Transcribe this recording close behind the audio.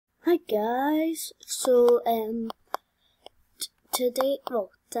Hi guys, so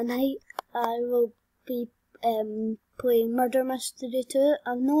tonight I will be playing Murder Mystery 2.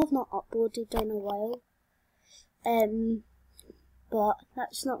 I know I've not uploaded in a while, but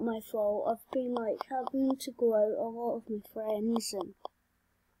that's not my fault. I've been having to go out a lot with my friends and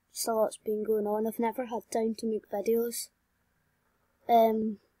just a lot's been going on. I've never had time to make videos.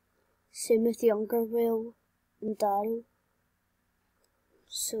 Same with younger Will and Daryl.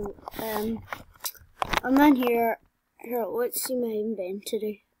 So, I'm in here. Here, let's see my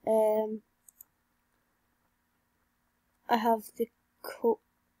inventory. I have the coat.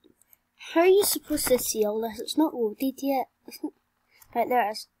 How are you supposed to see all this? It's not loaded yet. Right, there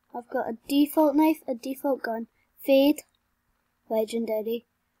it is. I've got a default knife, a default gun, fade, legendary,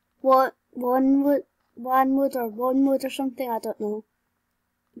 one wood or something, I don't know.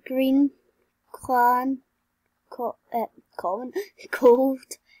 Green, clan, common,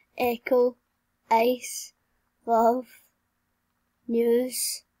 cold, echo, ice, love,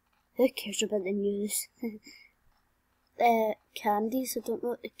 news. Who cares about the news? Candies. I don't know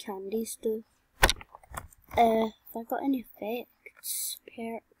what the candies do. Have I got any effects,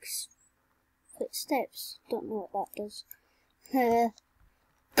 perks, footsteps? Don't know what that does.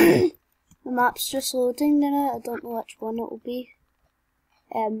 The map's just loading now. I don't know which one it will be.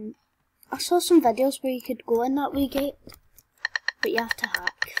 I saw some videos where you could go in that wee gate, but you have to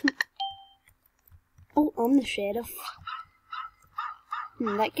hack. Oh, I'm the sheriff.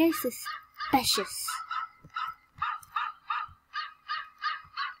 That guy's suspicious.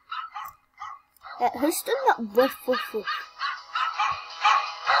 Who's doing that woof woof woof?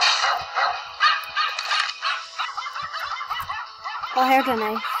 I heard a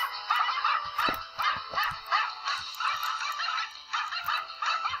knife.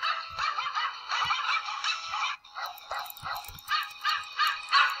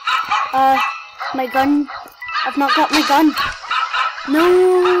 My gun. I've not got my gun.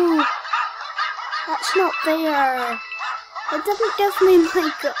 No! That's not fair. It didn't give me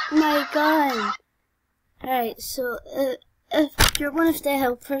my gun. Alright, so, if you're one of the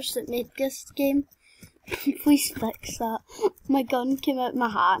helpers that made this game, please fix that. My gun came out of my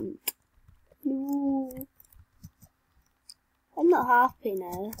hand. No. I'm not happy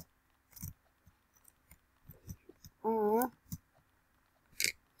now.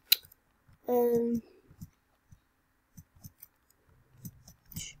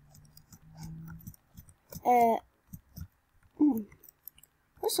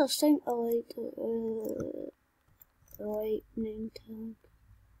 What's this thing? Lightning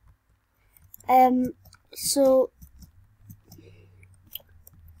tag. So,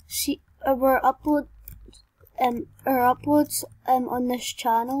 see, our uploads on this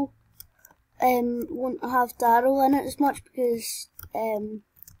channel won't have Daryl in it as much because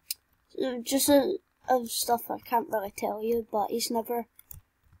just of stuff I can't really tell you, but he's never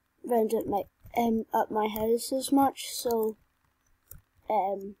round at my house as much, so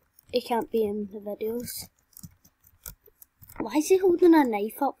he can't be in the videos. Why is he holding a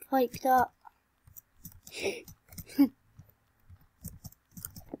knife up like that?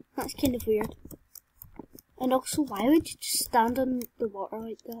 That's kind of weird. And also, why would you just stand on the water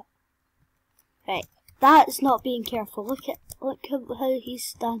like that? Right, that's not being careful. Look how he's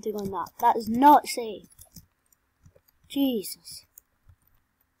standing on that. That is not safe. Jesus.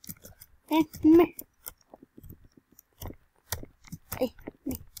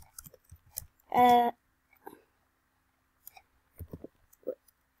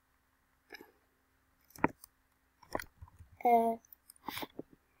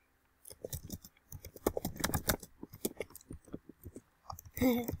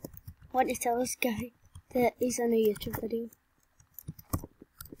 Want to tell this guy that he's on a YouTube video.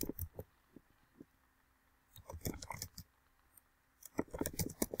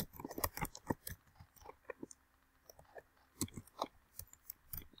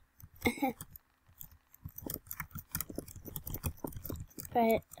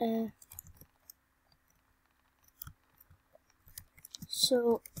 Right,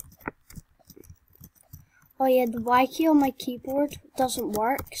 so, oh yeah, the Y key on my keyboard doesn't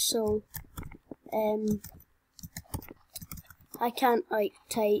work, so, I can't,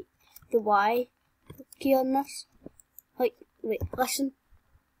 type the Y key on this. Wait, listen.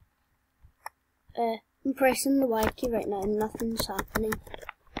 I'm pressing the Y key right now and nothing's happening.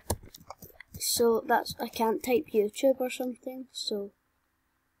 So, I can't type YouTube or something, so.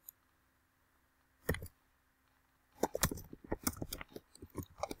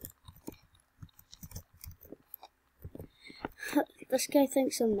 This guy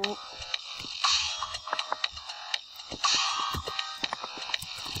thinks I'm not.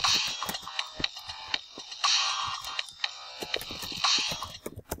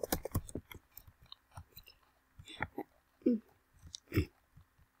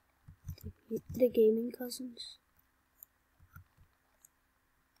 the gaming cousins.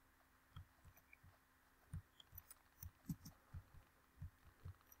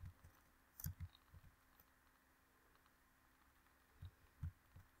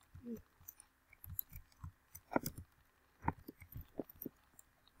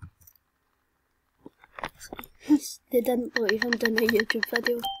 They didn't believe I'm doing a YouTube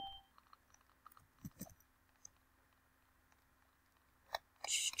video.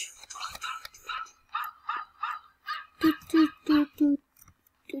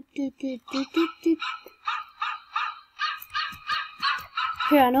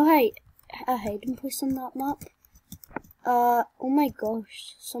 Here, I know how a hiding place on that map. Oh my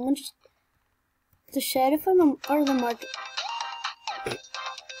gosh, someone just... The sheriff or the murder...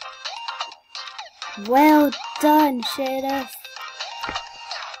 Well done, sheriff.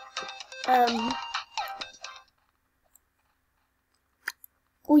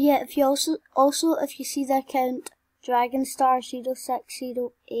 Oh yeah, if you also if you see the account dragonstar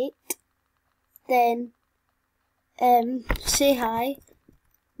 0608, then say hi,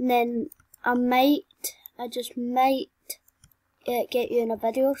 and then I just might get you in a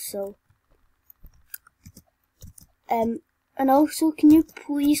video. So and also, can you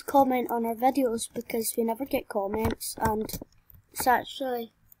please comment on our videos, because we never get comments and it's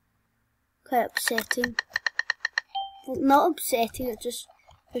actually quite upsetting. Well, not upsetting, it just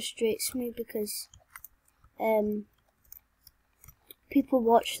frustrates me because people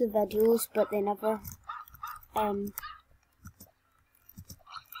watch the videos but they never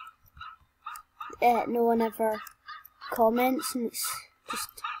no one ever comments, and it's just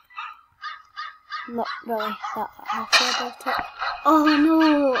not really that happy about it. Oh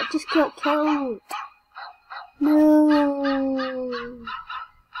no, I just got killed. No.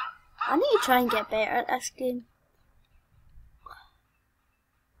 I need to try and get better at this game.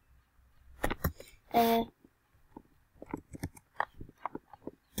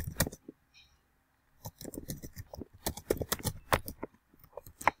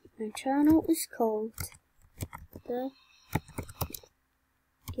 My channel is called The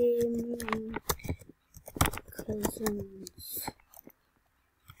Gaming Cousins.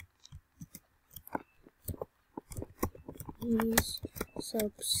 Please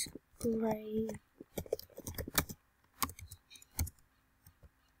subscribe.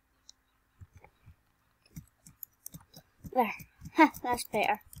 There, that's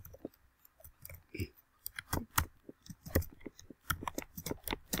better.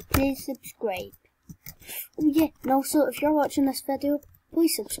 Please subscribe. Oh yeah, and also if you're watching this video,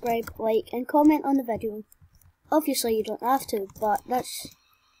 please subscribe, like, and comment on the video. Obviously you don't have to, but that's,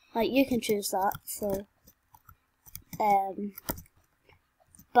 like, you can choose that, so,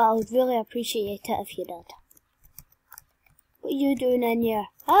 but I would really appreciate it if you did. What are you doing in here?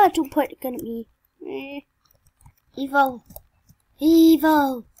 Ah, don't point the gun at me. Evil.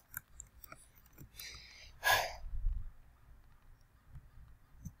 Evil.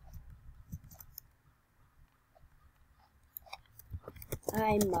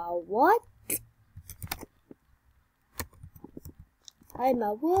 I'm a what? I'm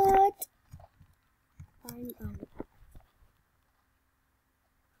a what? I'm a...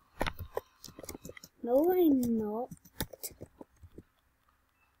 No, I'm not.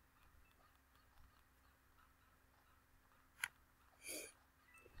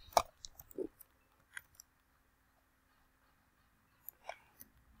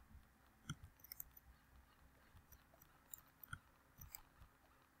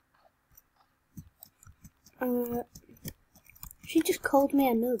 She just called me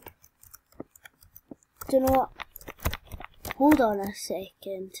a noob. Don't know what? Hold on a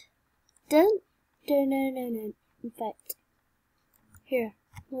second. No. In fact, here,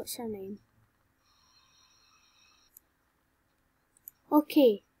 what's her name?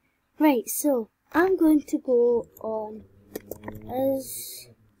 Okay, right, so I'm going to go on as...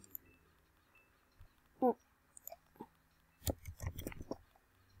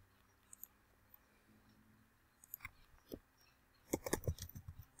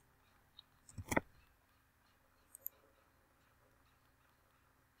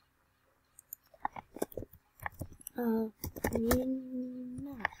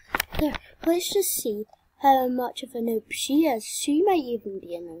 There, let's just see how much of a noob she is. She might even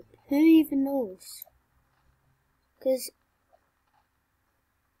be a noob. Who even knows? Because...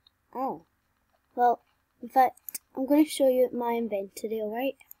 Oh. Well, in fact, I'm going to show you my inventory,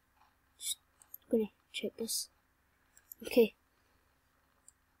 alright? Just going to check this. Okay.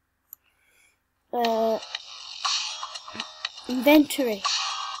 Inventory.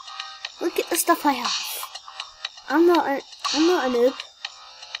 Look at the stuff I have. I'm not a noob.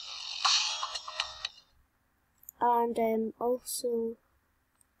 and also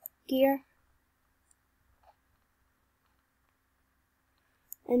gear.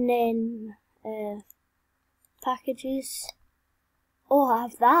 And then packages. Oh, I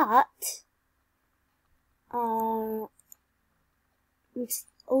have that. It's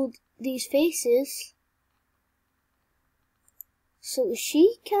all these faces. So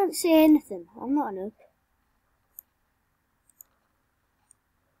she can't say anything. I'm not a noob.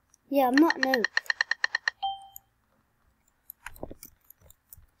 Yeah, I'm not a noob.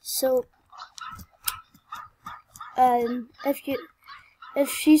 So, if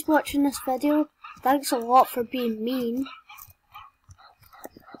she's watching this video, thanks a lot for being mean.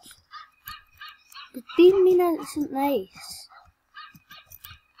 But being mean isn't nice.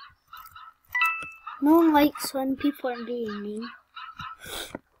 No one likes when people are being mean.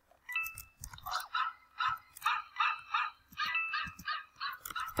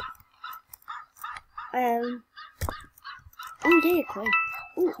 Oh yeah, a coin.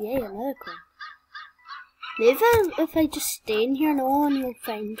 Oh yeah, another coin. Maybe if I just stay in here, no one will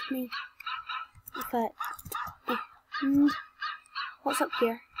find me. In fact, what's up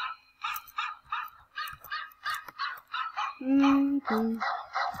here?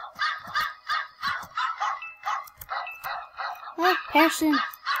 Oh, person.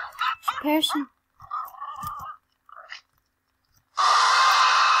 It's a person.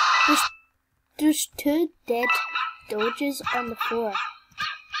 There's 2 dead doges on the floor.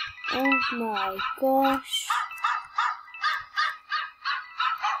 Oh my gosh.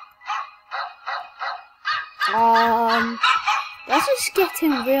 This is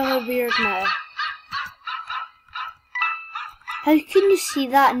getting really weird now. How can you see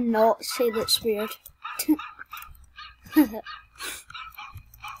that and not say that's weird?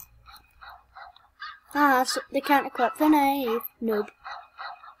 So they can't equip the knife. Noob.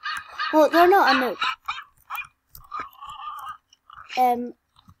 Well, they're not a noob.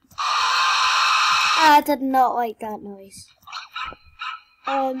 I did not like that noise.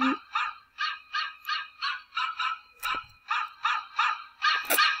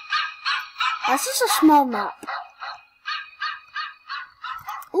 This is a small map.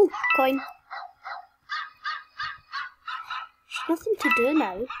 Ooh, coin. There's nothing to do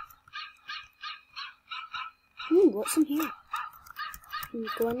now. What's in here? Can you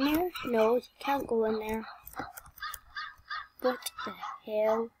go in there? No, you can't go in there. What the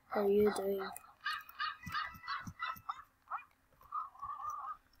hell are you doing?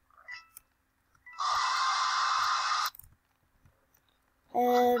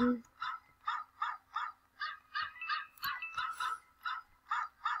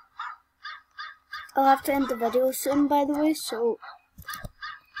 I'll have to end the video soon, by the way, so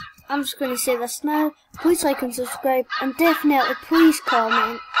I'm just going to say this now. Please like and subscribe, and definitely please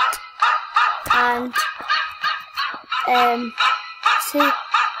comment, and say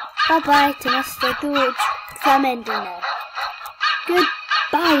bye-bye to Mr. Doge, because I'm ending now.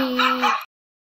 Goodbye!